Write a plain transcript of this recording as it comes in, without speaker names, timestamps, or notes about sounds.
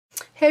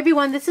Hey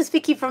everyone, this is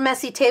Vicki from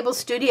Messy Table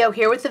Studio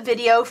here with a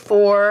video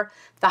for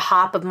the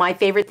hop of my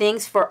favorite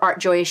things for Art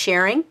Joy is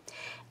Sharing.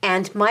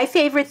 And my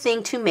favorite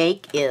thing to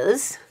make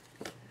is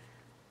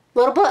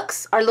little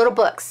books, our little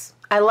books.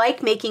 I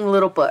like making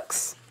little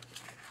books.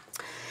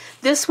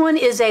 This one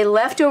is a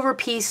leftover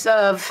piece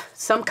of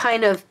some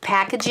kind of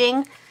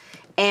packaging,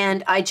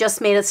 and I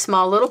just made a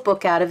small little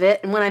book out of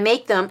it. And when I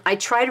make them, I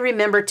try to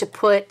remember to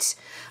put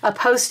a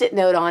post-it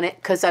note on it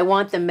because I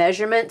want the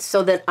measurement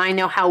so that I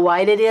know how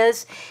wide it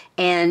is.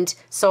 And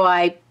so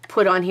I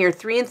put on here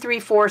 3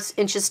 3/4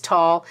 inches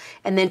tall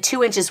and then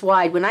 2 inches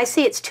wide. When I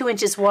say it's 2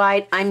 inches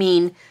wide, I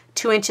mean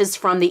 2 inches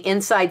from the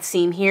inside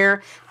seam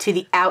here to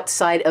the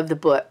outside of the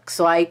book.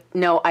 So I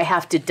know I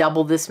have to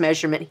double this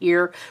measurement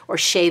here or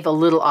shave a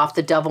little off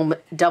the double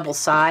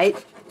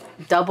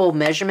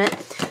measurement.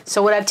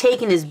 So what I've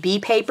taken is B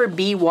paper,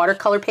 B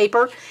watercolor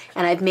paper,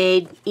 and I've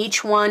made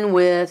each one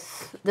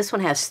with, this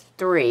one has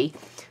 3.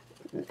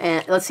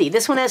 And let's see,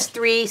 this one has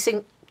three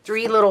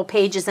little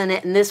pages in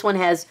it, and this one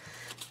has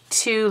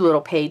 2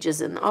 little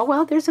pages. And oh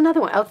well, there's another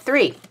one. Oh,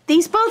 3.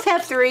 These both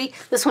have 3.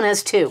 This one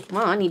has 2.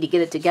 Well, I need to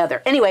get it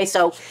together. Anyway,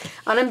 so what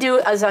I'm going to do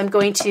is I'm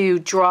going to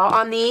draw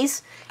on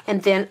these,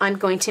 and then I'm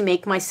going to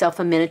make myself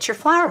a miniature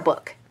flower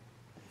book.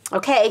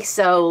 Okay,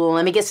 so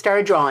let me get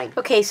started drawing.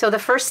 Okay, so the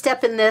first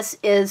step in this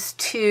is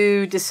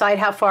to decide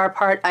how far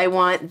apart I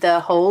want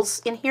the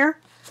holes in here.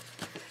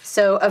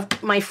 So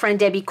my friend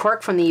Debbie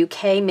Cork from the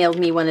UK mailed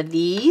me one of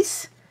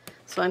these.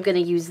 So I'm going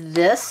to use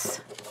this,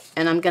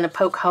 and I'm going to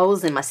poke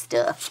holes in my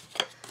stuff.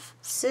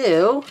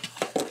 So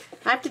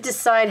I have to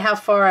decide how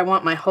far I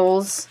want my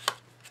holes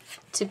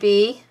to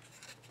be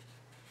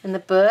in the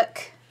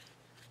book.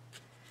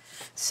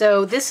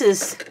 So this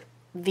is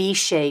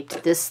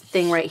V-shaped. This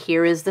thing right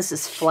here this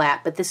is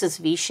flat, but this is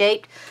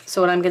V-shaped. So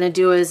what I'm going to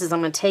do is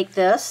I'm going to take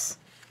this,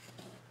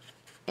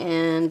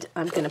 and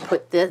I'm going to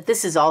put this.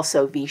 This is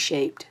also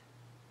V-shaped.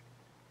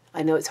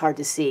 I know it's hard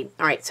to see.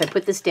 All right, so I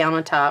put this down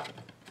on top.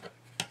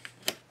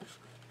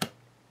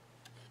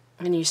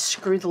 And you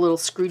screw the little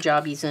screw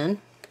jobbies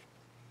in.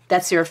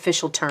 That's their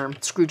official term,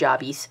 screw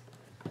jobbies.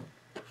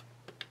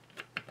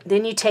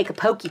 Then you take a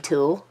pokey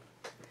tool.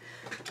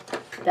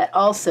 That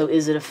also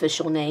is an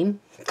official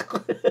name.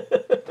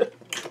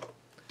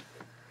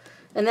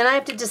 And then I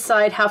have to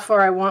decide how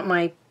far I want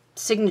my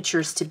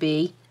signatures to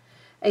be.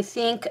 I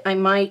think I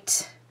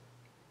might,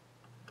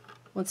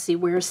 let's see,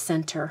 where's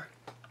center?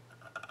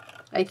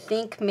 I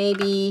think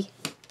maybe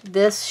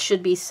this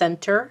should be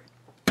center.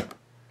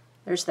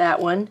 There's that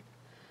one.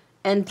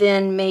 And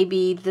then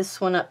maybe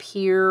this one up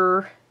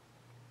here,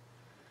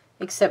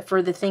 except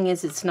for the thing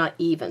is it's not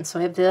even. So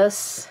I have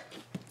this,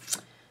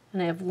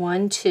 and I have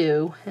 1,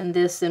 2, and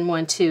this and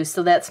 1, 2.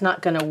 So that's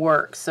not going to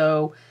work.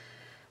 So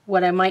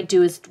what I might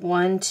do is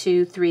 1,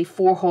 2, 3,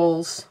 4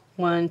 holes.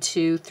 1,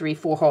 2, 3,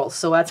 4 holes.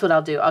 So that's what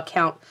I'll do. I'll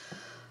count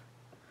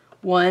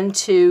 1,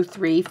 2,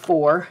 3,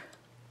 4.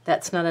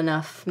 That's not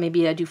enough.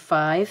 Maybe I do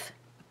 5.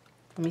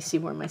 Let me see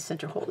where my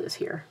center hole is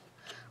here.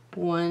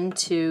 1,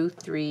 2,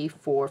 3,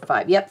 4,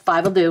 5. Yep,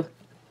 5 will do.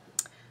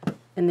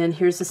 And then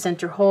here's the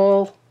center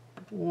hole.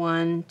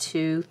 1,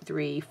 2,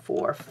 3,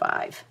 4,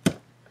 5.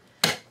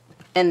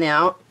 And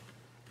now,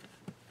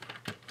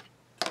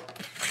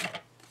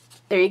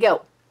 there you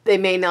go. They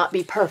may not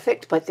be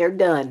perfect, but they're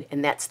done,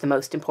 and that's the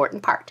most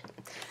important part.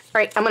 All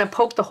right, I'm going to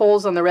poke the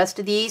holes on the rest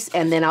of these,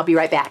 and then I'll be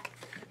right back.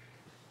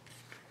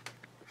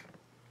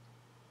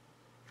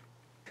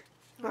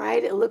 All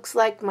right, it looks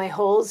like my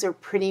holes are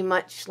pretty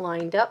much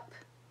lined up,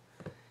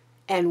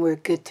 and we're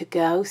good to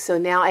go. So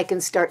now I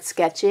can start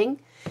sketching,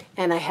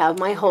 and I have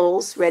my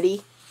holes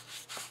ready.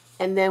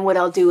 And then what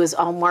I'll do is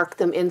I'll mark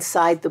them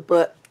inside the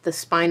book, the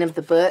spine of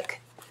the book,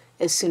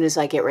 as soon as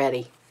I get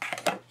ready.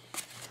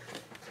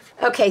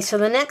 Okay, so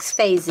the next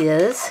phase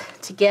is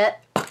to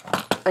get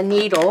a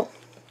needle.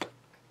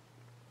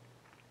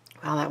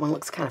 Wow, that one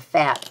looks kind of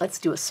fat. Let's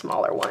do a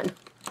smaller one.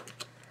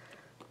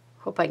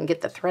 Hope I can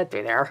get the thread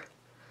through there.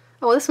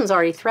 Oh, this one's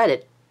already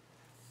threaded.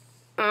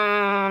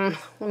 Let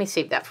me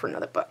save that for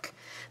another book.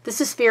 This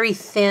is very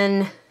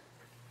thin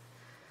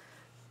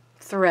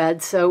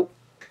thread, so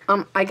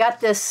I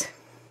got this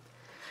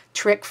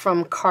trick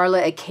from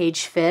Carla at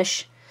Cage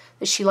Fish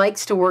that she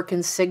likes to work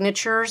in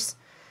signatures.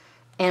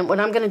 And what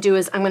I'm going to do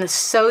is I'm going to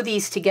sew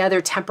these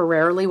together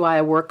temporarily while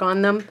I work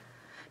on them,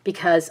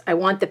 because I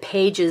want the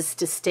pages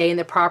to stay in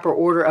the proper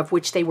order of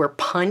which they were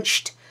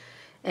punched,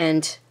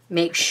 and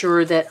make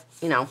sure that,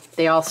 you know,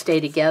 they all stay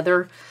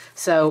together.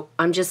 So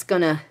I'm just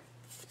going to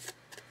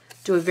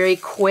do a very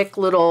quick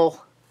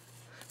little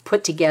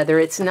put together.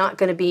 It's not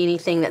going to be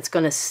anything that's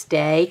going to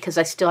stay because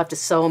I still have to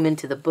sew them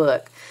into the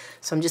book.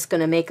 So I'm just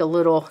going to make a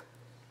little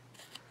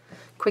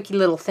quickie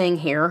little thing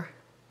here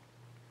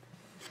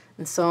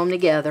and sew them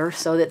together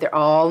so that they're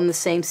all in the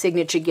same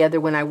signature together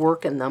when I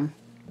work in them.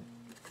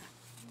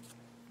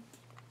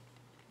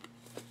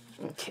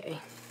 Okay.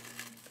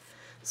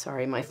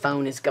 Sorry, my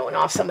phone is going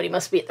off. Somebody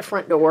must be at the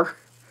front door.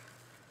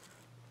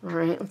 All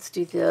right, let's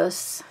do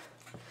this.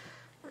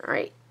 All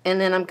right,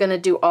 and then I'm going to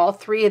do all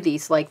 3 of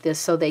these like this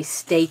so they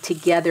stay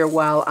together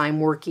while I'm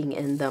working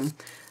in them.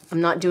 I'm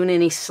not doing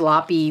any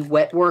sloppy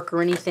wet work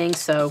or anything,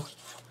 so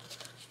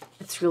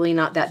it's really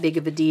not that big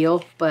of a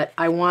deal. But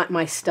I want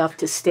my stuff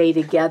to stay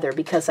together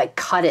because I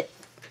cut it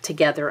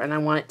together and I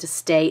want it to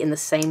stay in the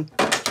same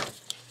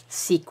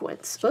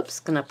sequence.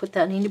 Oops, need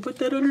to put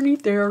that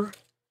underneath there.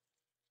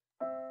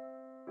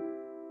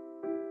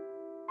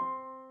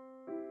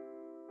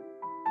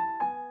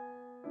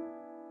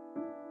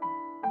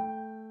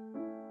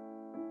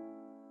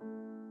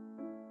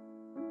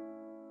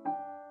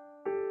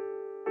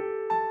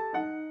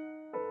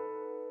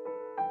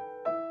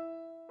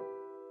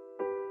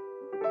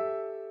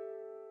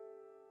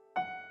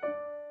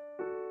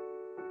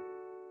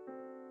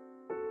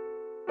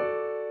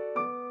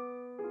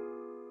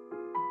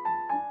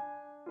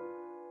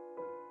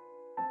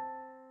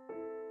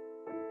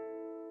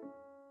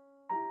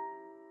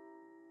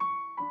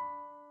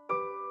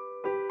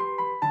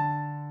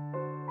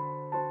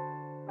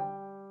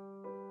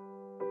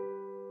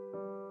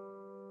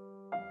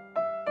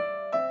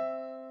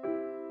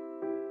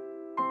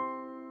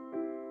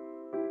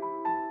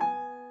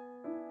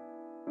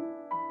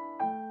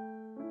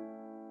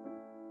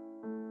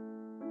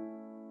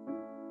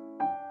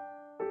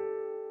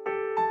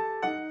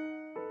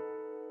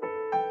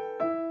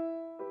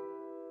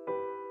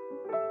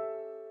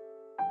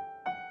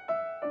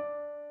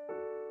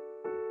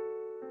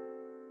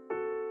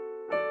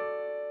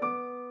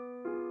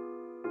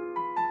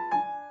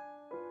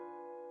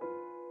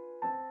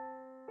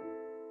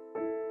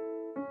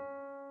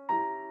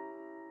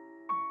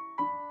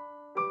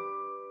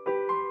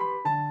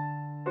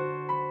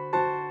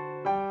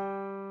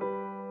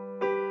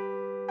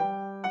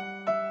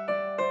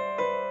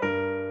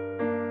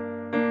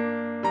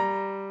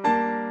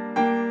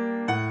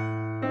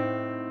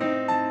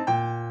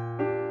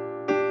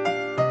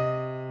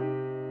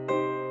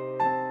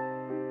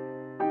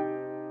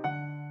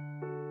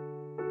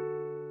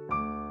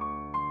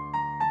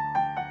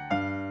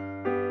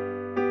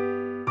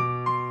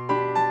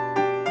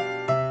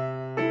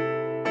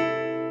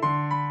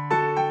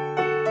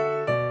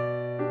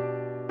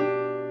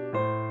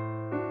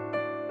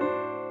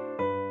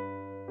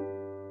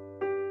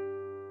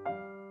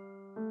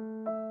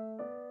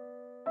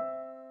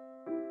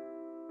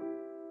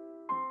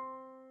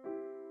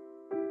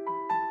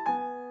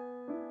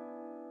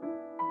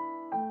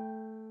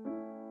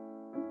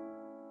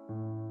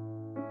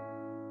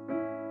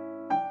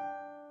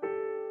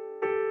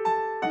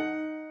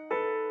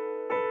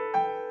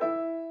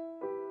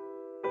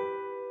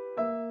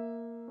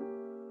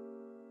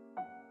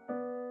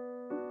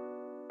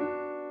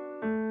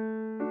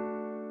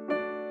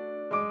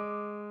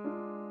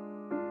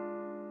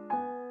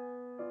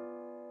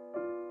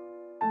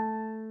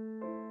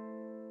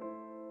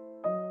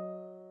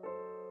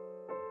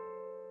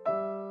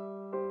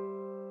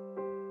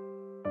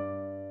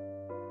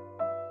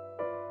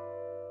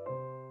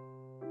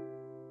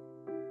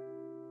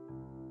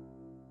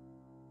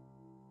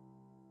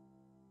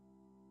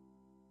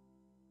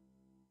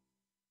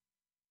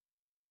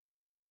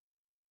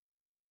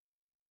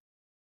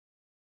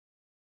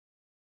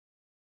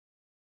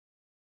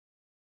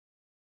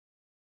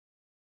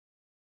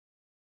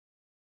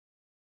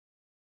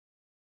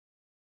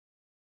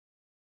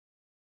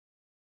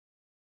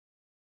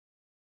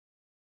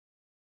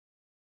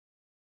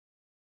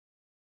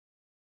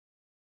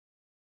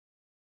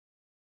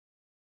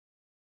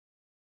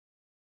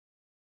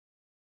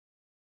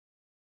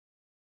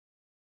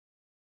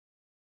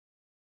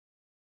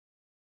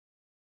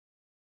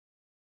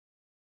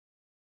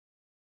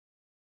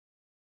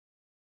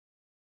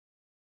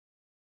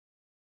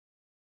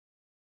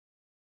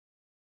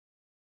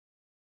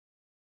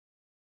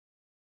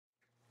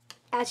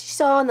 As you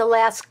saw in the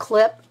last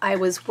clip, I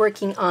was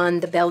working on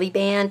the belly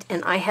band,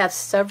 and I have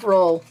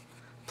several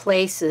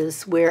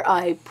places where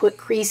I put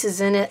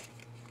creases in it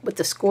with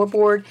the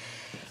scoreboard,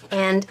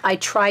 and I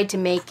tried to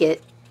make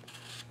it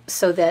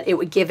so that it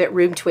would give it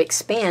room to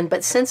expand.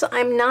 But since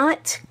I'm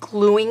not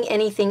gluing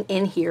anything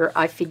in here,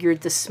 I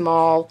figured the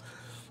small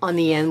on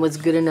the end was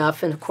good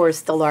enough, and of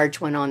course the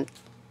large one on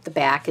the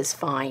back is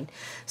fine.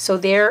 So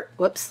there,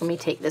 whoops, let me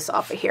take this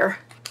off of here.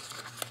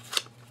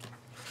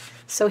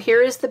 So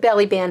here is the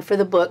belly band for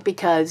the book,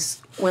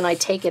 because when I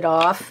take it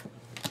off,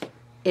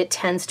 it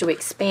tends to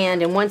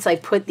expand. And once I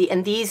put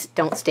and these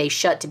don't stay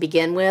shut to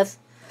begin with,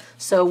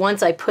 so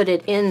once I put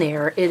it in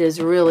there, it is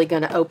really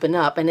going to open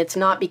up. And it's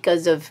not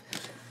because of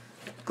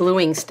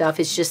gluing stuff,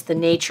 it's just the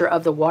nature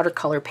of the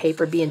watercolor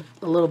paper being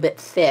a little bit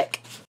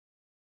thick.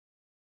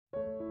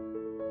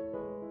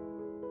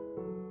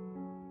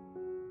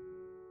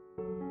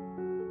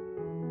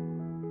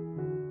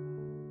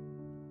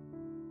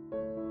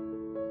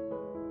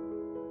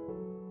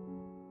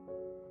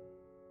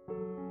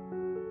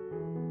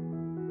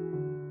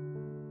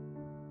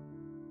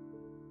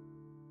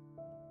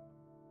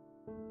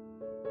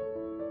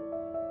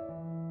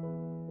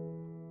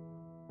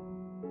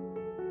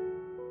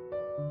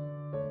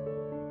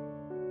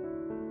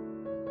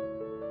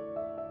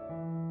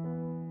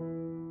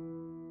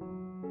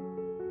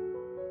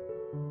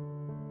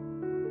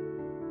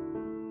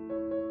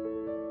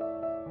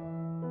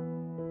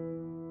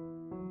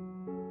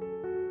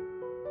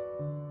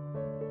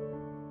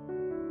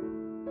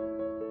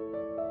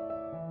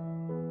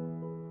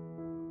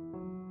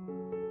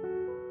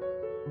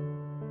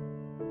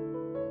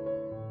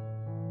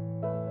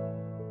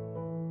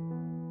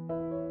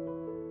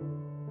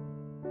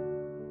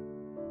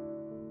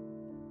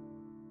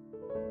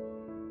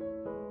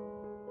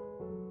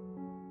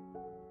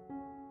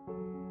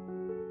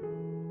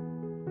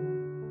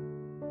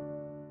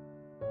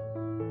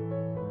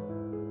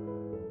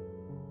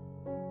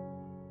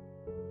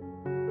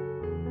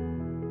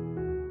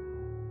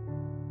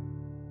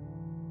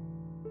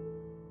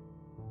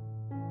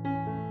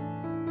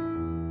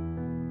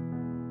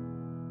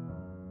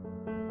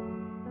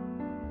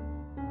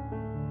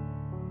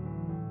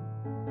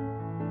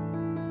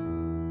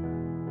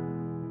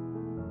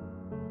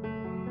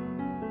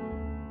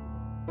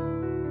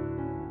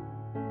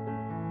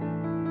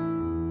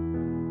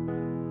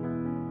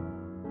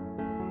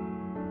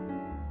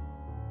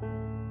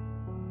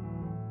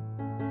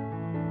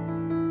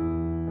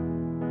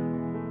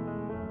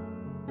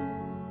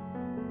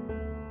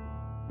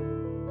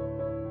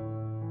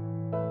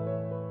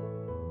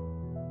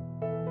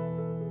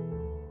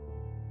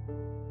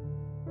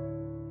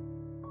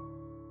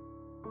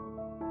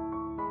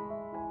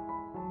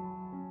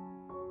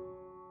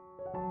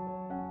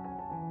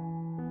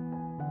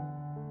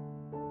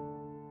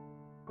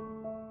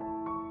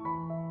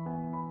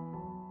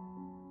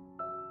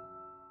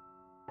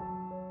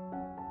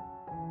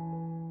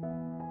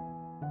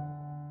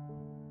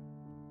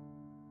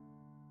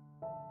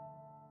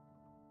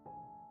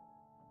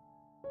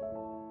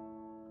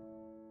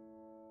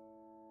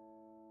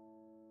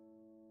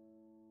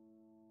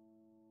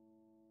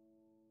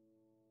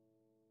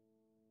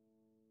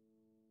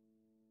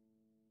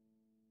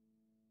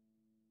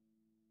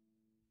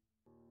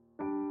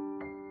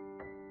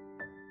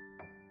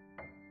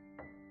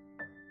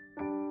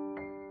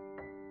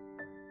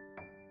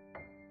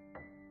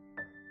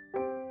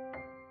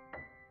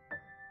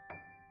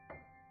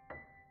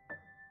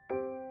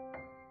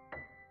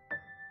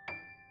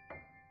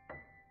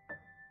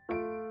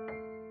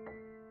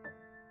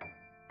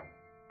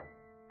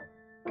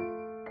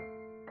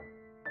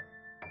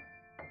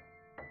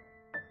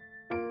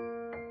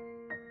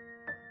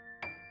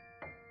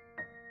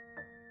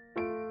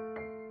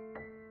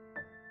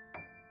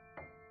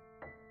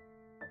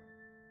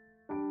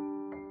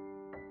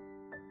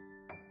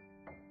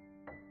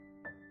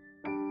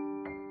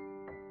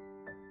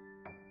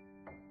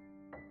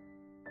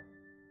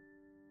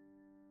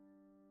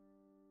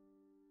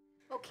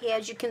 Okay,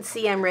 as you can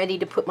see, I'm ready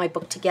to put my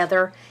book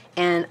together,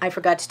 and I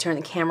forgot to turn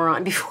the camera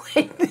on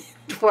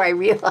before I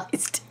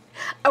realized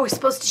I was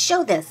supposed to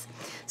show this.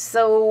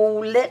 So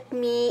let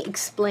me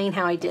explain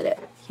how I did it.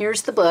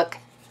 Here's the book,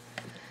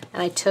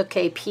 and I took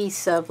a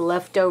piece of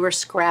leftover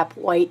scrap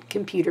white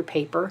computer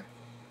paper.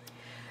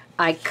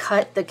 I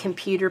cut the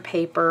computer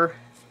paper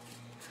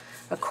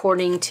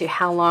according to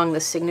how long the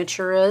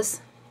signature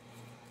is,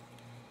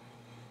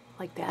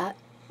 like that.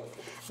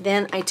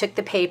 Then I took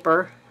the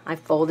paper, I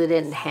folded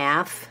it in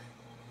half.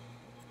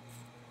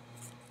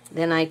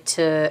 Then I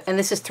took, and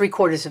this is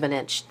 3/4 of an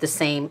inch, the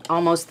same,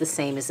 almost the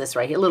same as this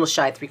right here, a little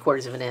shy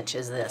 3/4 of an inch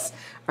is this.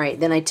 All right,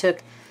 then I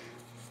took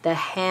the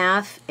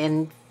half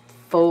and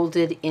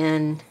folded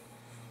in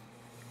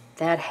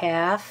that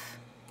half.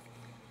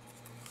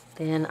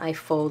 Then I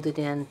folded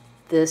in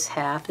this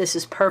half. This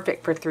is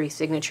perfect for 3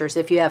 signatures.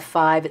 If you have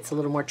 5, it's a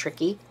little more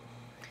tricky.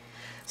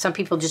 Some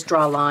people just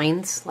draw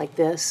lines like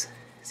this.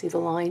 See the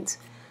lines?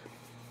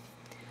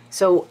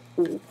 So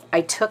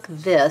I took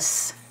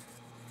this,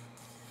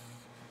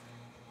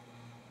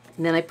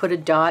 and then I put a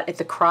dot at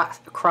the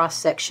cross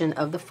section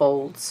of the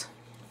folds,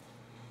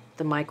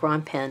 the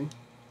Micron pen.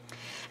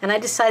 And I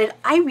decided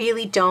I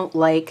really don't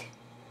like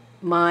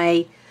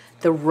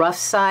the rough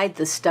side,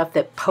 the stuff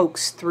that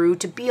pokes through,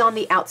 to be on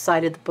the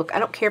outside of the book. I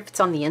don't care if it's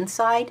on the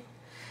inside,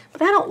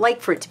 but I don't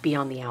like for it to be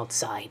on the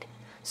outside.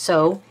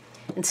 So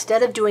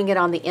instead of doing it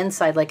on the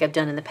inside like I've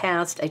done in the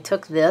past, I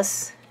took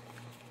this,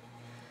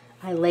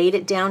 I laid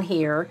it down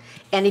here,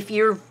 and if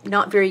you're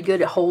not very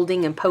good at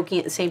holding and poking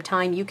at the same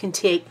time, you can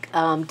take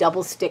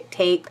double stick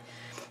tape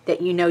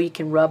that you know you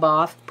can rub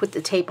off, put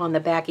the tape on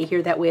the back of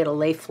here, that way it'll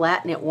lay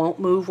flat and it won't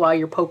move while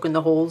you're poking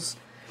the holes.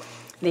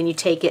 Then you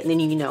take it and then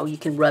you know you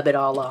can rub it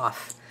all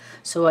off.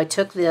 So I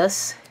took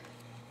this,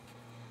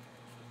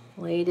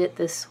 laid it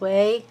this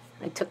way,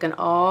 I took an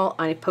awl,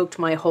 I poked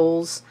my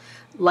holes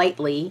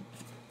lightly,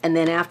 and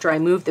then after I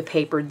moved the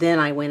paper, then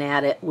I went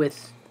at it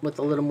with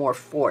a little more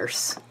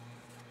force.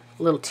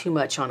 A little too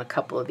much on a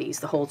couple of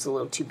these. The hole's a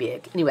little too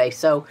big. Anyway,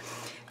 so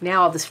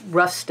now all this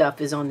rough stuff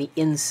is on the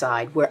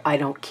inside where I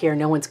don't care.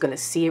 No one's going to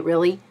see it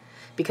really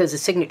because the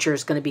signature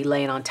is going to be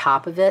laying on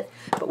top of it.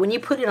 But when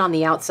you put it on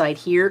the outside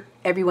here,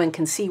 everyone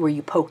can see where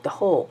you poke the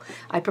hole.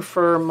 I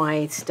prefer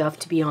my stuff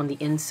to be on the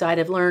inside.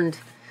 I've learned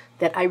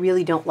that I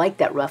really don't like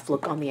that rough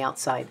look on the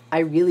outside. I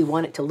really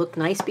want it to look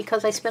nice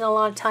because I spent a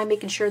lot of time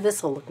making sure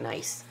this will look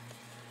nice.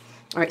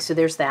 All right, so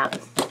there's that.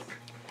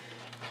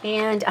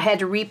 And I had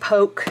to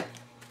re-poke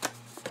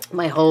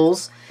my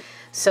holes.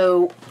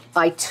 So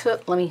I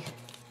took,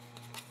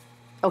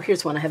 oh,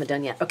 here's one I haven't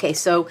done yet. Okay,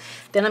 so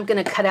then I'm going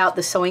to cut out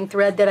the sewing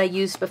thread that I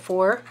used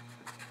before.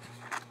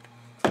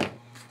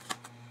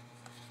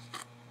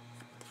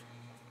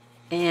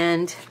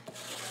 And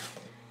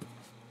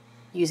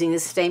using the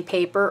same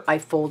paper, I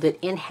fold it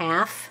in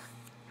half,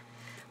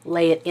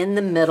 lay it in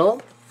the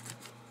middle,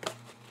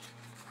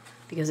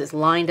 because it's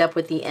lined up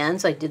with the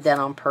ends. I did that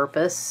on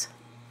purpose.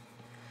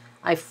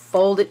 I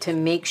fold it to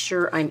make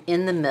sure I'm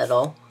in the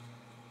middle.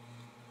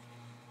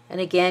 And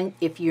again,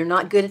 if you're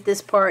not good at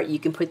this part, you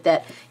can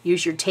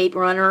use your tape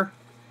runner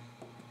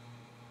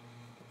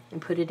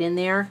and put it in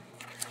there.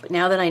 But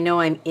now that I know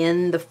I'm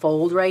in the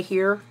fold right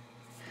here,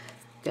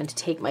 I'm going to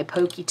take my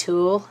pokey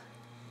tool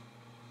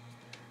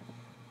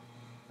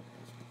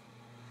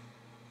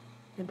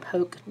and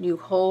poke new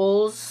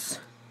holes.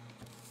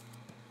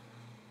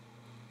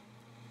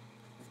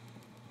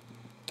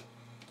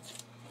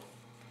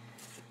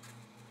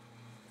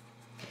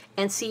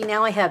 And see,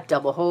 now I have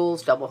double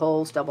holes, double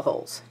holes, double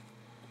holes.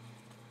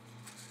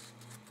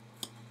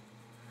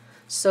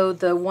 So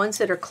the ones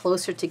that are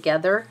closer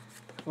together,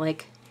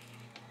 like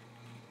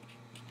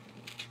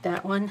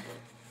that one,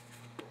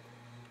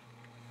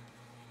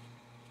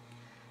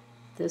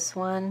 this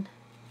one,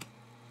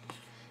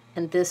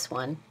 and this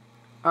one,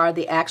 are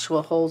the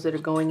actual holes that are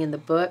going in the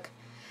book.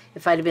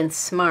 If I'd have been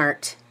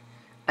smart,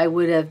 I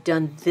would have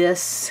done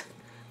this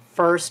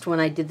first when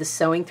I did the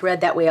sewing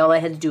thread. That way all I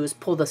had to do was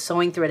pull the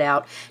sewing thread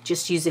out,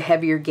 just use a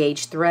heavier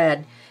gauge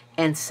thread,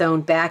 and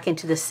sewn back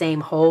into the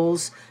same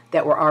holes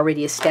that were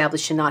already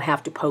established and not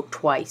have to poke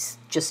twice.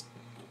 Just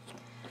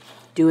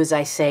do as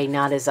I say,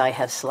 not as I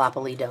have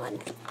sloppily done.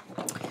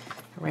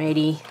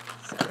 Alrighty,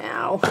 so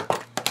now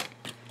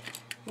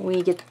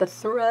we get the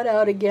thread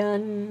out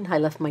again. I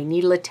left my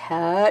needle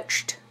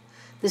attached.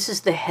 This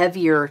is the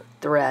heavier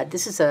thread.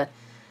 This is I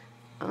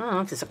don't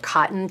know if it's a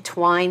cotton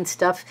twine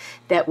stuff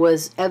that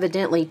was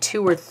evidently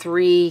 2 or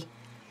 3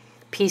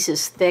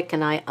 pieces thick,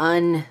 and I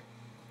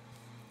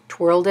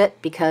untwirled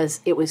it because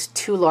it was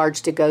too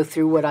large to go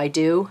through what I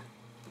do.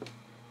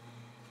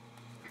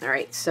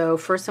 Alright, so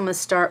first I'm going to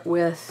start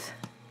with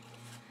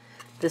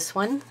this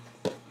one.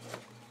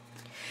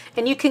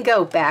 And you can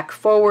go back,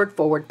 forward,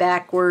 forward,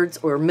 backwards,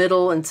 or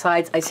middle and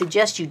sides. I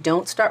suggest you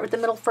don't start with the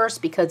middle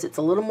first because it's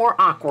a little more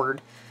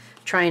awkward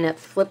trying to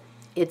flip.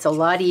 It's a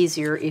lot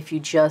easier if you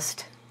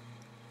just,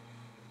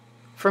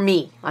 for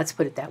me, let's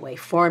put it that way.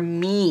 For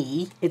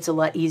me, it's a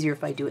lot easier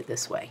if I do it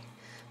this way.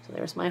 So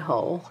there's my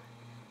hole.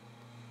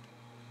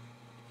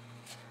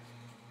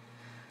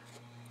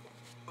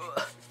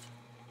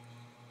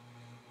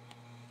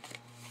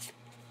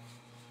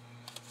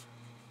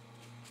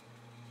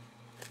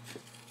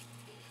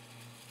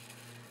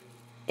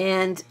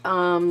 And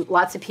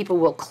lots of people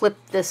will clip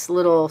this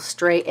little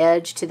stray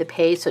edge to the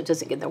page so it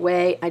doesn't get in the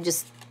way. I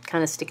just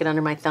kind of stick it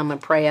under my thumb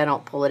and pray I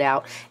don't pull it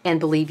out. And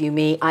believe you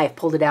me, I have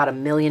pulled it out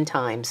 1,000,000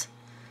 times.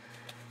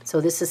 So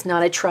this is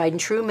not a tried and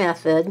true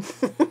method.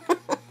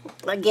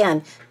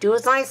 Again, do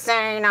as I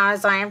say, not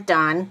as I have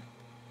done.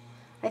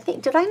 I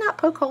think, did I not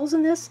poke holes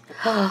in this?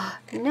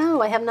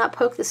 No, I have not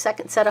poked the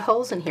second set of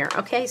holes in here.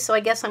 Okay, so I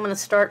guess I'm going to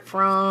start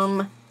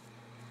from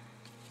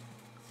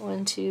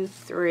 1, 2,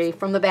 3,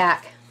 from the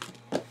back.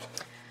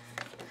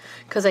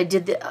 Because I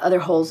did the other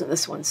holes in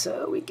this one,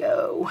 so we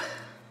go.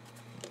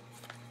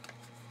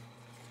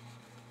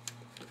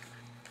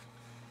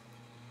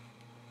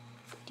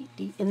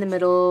 In the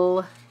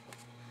middle.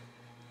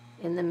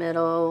 In the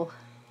middle.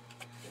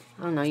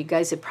 I don't know, you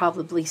guys have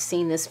probably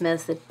seen this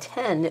method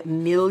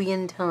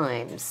 10,000,000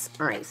 times.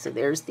 Alright, so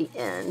there's the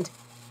end.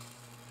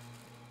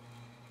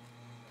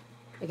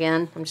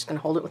 Again, I'm just going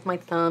to hold it with my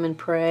thumb and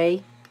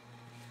pray.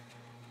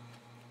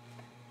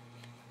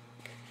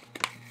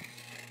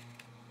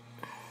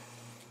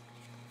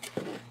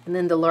 And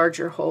then the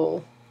larger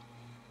hole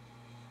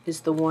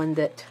is the one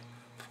that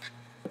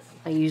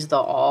I use the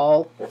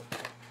awl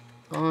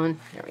on.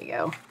 There we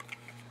go.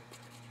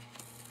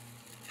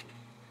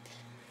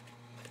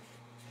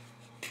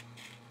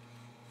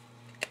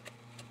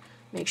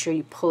 Make sure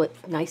you pull it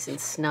nice and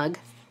snug.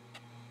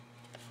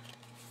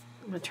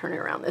 I'm going to turn it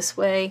around this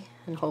way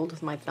and hold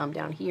with my thumb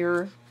down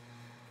here.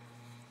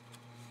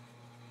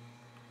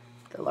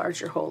 The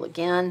larger hole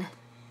again,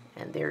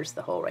 and there's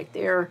the hole right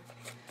there.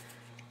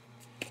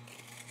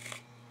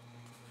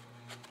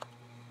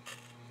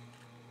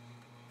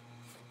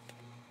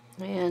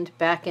 And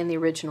back in the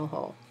original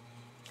hole.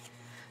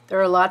 There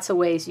are lots of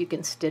ways you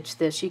can stitch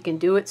this. You can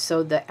do it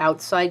so the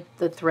outside,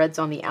 the thread's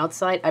on the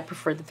outside. I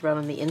prefer the thread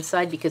on the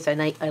inside because I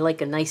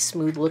like a nice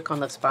smooth look on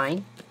the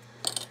spine.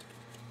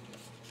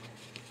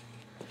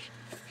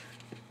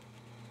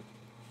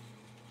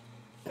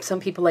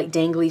 Some people like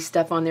dangly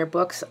stuff on their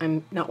books.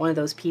 I'm not one of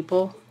those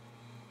people.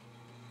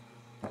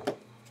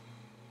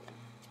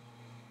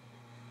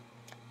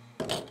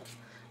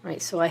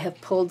 Right, so I have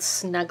pulled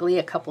snugly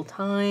a couple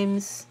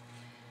times.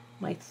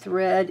 My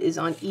thread is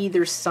on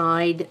either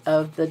side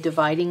of the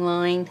dividing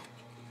line.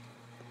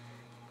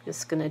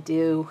 Just going to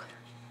do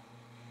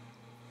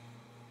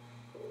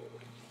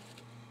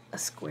a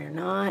square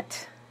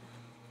knot.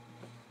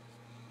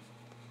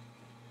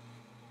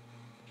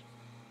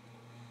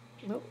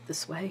 Nope,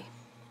 this way.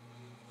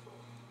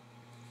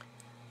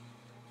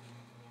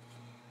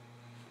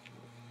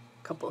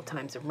 A couple of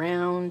times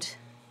around.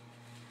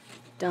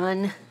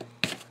 Done.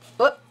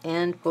 Oh,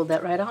 and pulled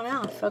that right on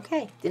off.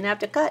 Okay, didn't have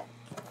to cut.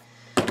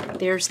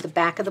 There's the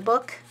back of the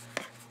book.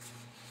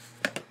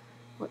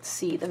 Let's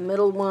see, the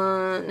middle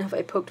one. Have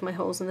I poked my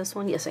holes in this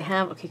one? Yes, I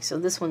have. Okay, so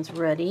this one's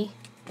ready.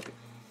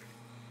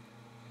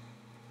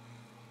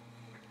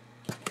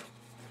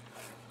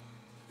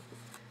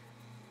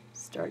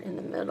 Start in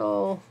the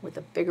middle where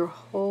the bigger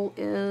hole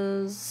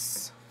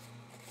is.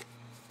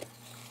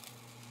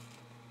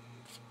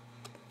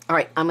 All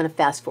right, I'm going to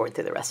fast forward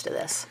through the rest of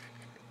this.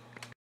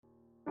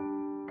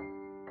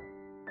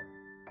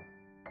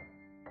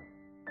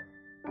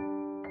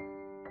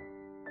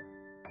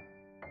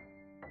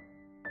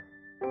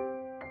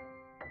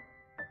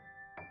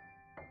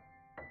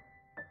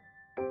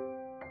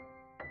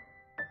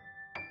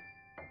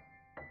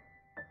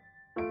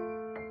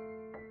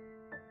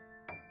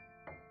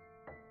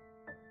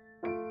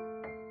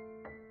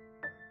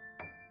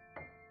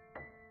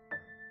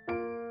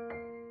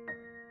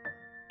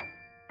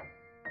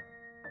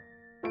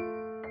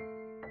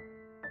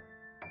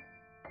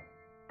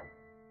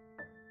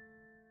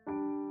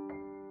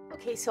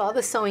 Okay, so all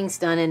the sewing's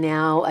done, and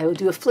now I will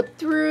do a flip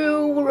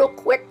through real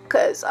quick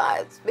because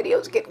this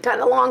video's getting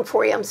kind of long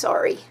for you. I'm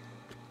sorry.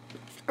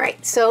 All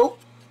right, so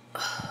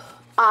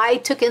I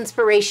took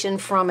inspiration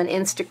from an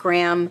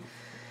Instagram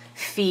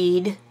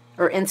feed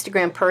or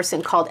Instagram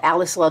person called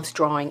Alice Loves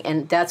Drawing,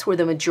 and that's where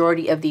the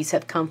majority of these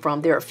have come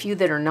from. There are a few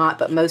that are not,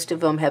 but most of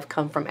them have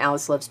come from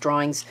Alice Loves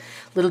Drawings.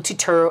 Little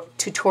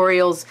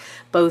tutorials,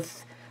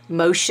 both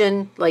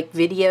motion like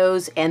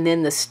videos and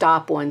then the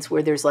stop ones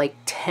where there's like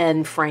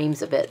 10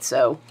 frames of it.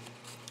 So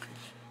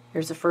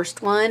here's the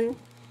first one.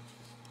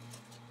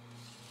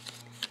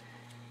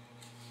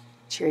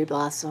 Cherry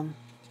blossom.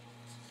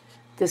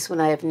 This one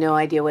I have no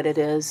idea what it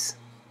is.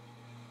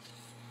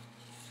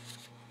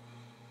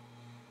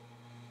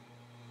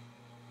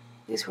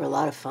 These were a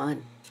lot of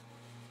fun.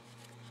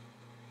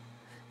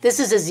 This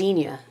is a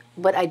zinnia,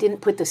 but I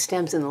didn't put the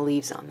stems and the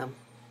leaves on them.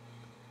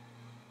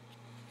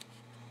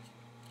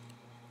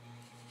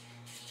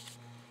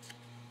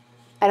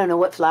 I don't know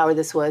what flower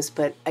this was,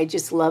 but I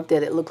just loved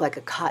it. It looked like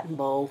a cotton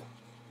bowl.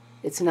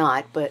 It's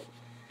not, but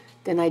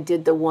then I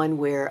did the one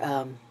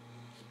where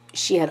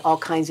she had all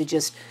kinds of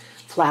just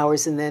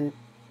flowers and then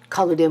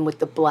colored in with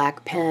the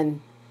black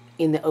pen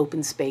in the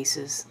open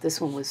spaces.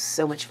 This one was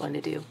so much fun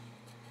to do.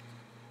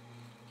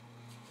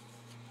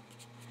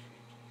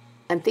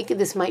 I'm thinking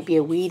this might be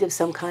a weed of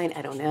some kind.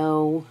 I don't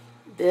know.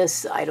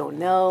 This, I don't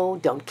know.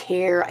 Don't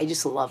care. I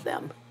just love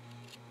them.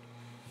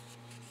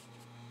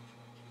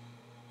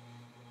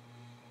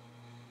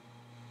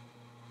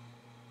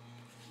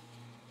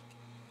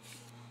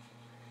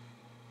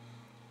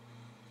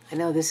 I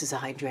know this is a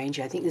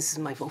hydrangea. I think this is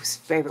my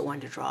most favorite one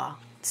to draw.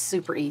 It's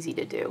super easy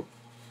to do.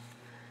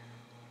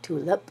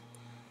 Tulip.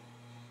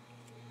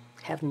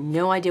 Have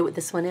no idea what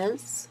this one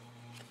is.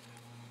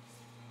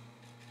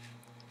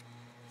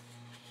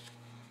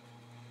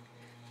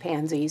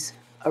 Pansies,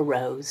 a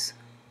rose.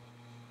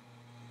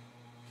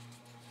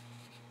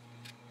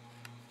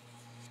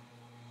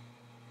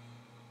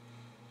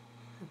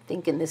 I'm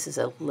thinking this is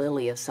a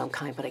lily of some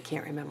kind, but I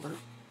can't remember.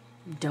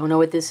 Don't know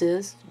what this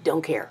is.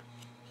 Don't care.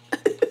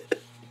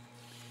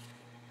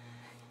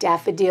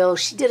 Daffodil.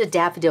 She did a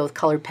daffodil with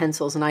colored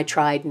pencils, and I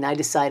tried, and I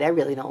decided I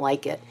really don't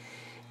like it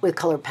with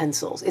colored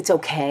pencils. It's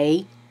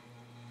okay,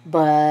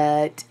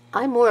 but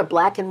I'm more a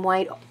black and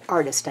white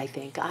artist, I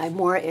think. I'm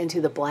more into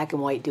the black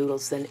and white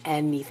doodles than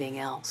anything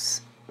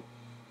else.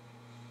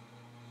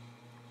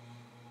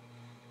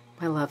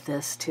 I love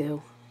this,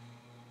 too.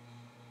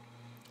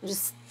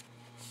 Just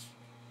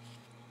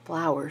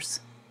flowers.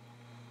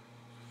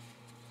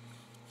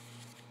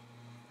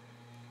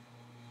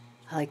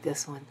 I like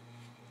this one.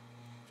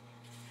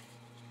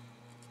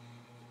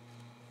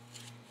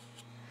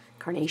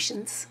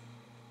 Carnations.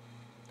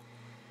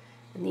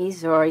 And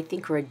these are, I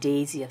think, are a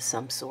daisy of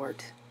some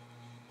sort.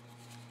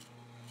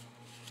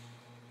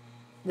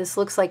 This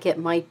looks like it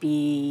might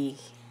be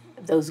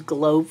those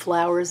globe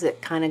flowers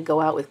that kind of go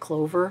out with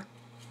clover.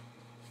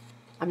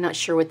 I'm not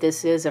sure what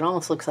this is. It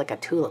almost looks like a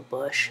tulip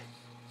bush.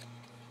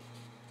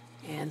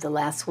 And the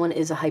last one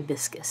is a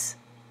hibiscus.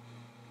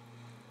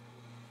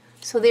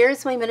 So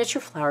there's my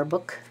miniature flower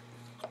book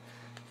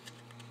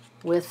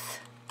with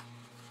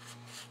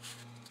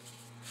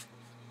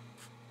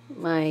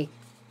my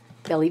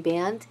belly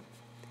band,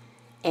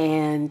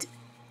 and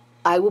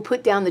I will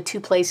put down the 2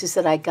 places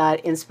that I got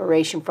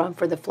inspiration from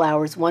for the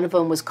flowers. One of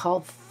them was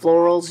called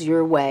Florals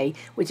Your Way,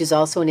 which is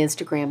also an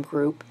Instagram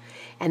group,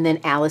 and then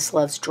Alice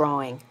Loves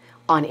Drawing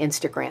on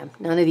Instagram.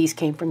 None of these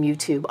came from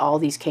YouTube. All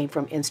these came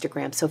from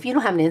Instagram. So if you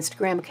don't have an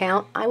Instagram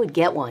account, I would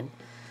get one.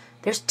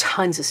 There's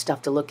tons of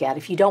stuff to look at.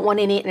 If you don't want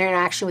any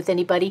interaction with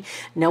anybody,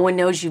 no one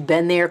knows you've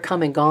been there,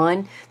 come and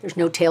gone, there's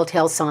no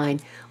telltale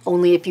sign.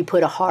 Only if you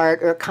put a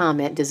heart or a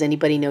comment does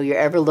anybody know you're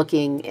ever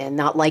looking and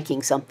not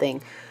liking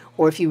something.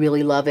 Or if you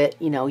really love it,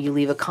 you know, you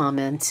leave a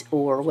comment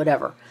or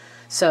whatever.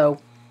 So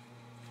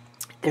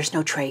there's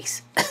no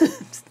trace.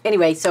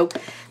 Anyway, so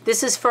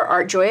this is for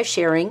Art Joy of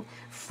Sharing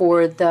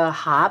for the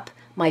hop,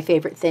 my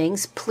favorite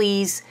things.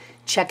 Please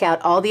check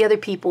out all the other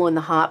people in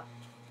the hop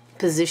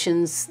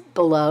positions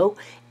below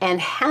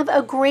and have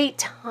a great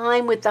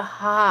time with the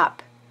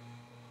hop.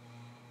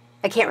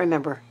 I can't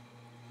remember.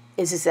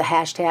 Is this a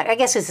hashtag? I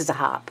guess this is a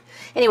hop.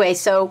 Anyway,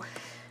 so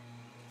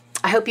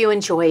I hope you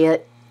enjoy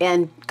it.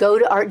 And go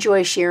to Art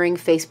Joy Sharing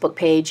Facebook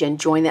page and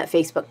join that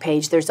Facebook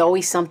page. There's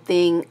always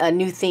something, a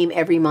new theme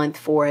every month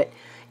for it.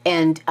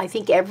 And I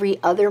think every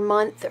other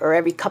month or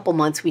every couple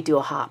months we do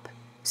a hop.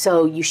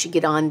 So you should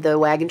get on the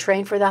wagon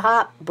train for the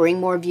hop. Bring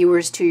more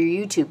viewers to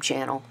your YouTube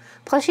channel.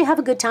 Plus you have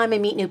a good time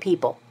and meet new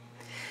people.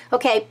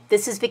 Okay,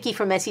 this is Vicki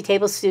from Messy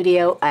Table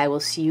Studio. I will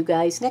see you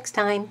guys next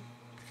time.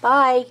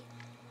 Bye.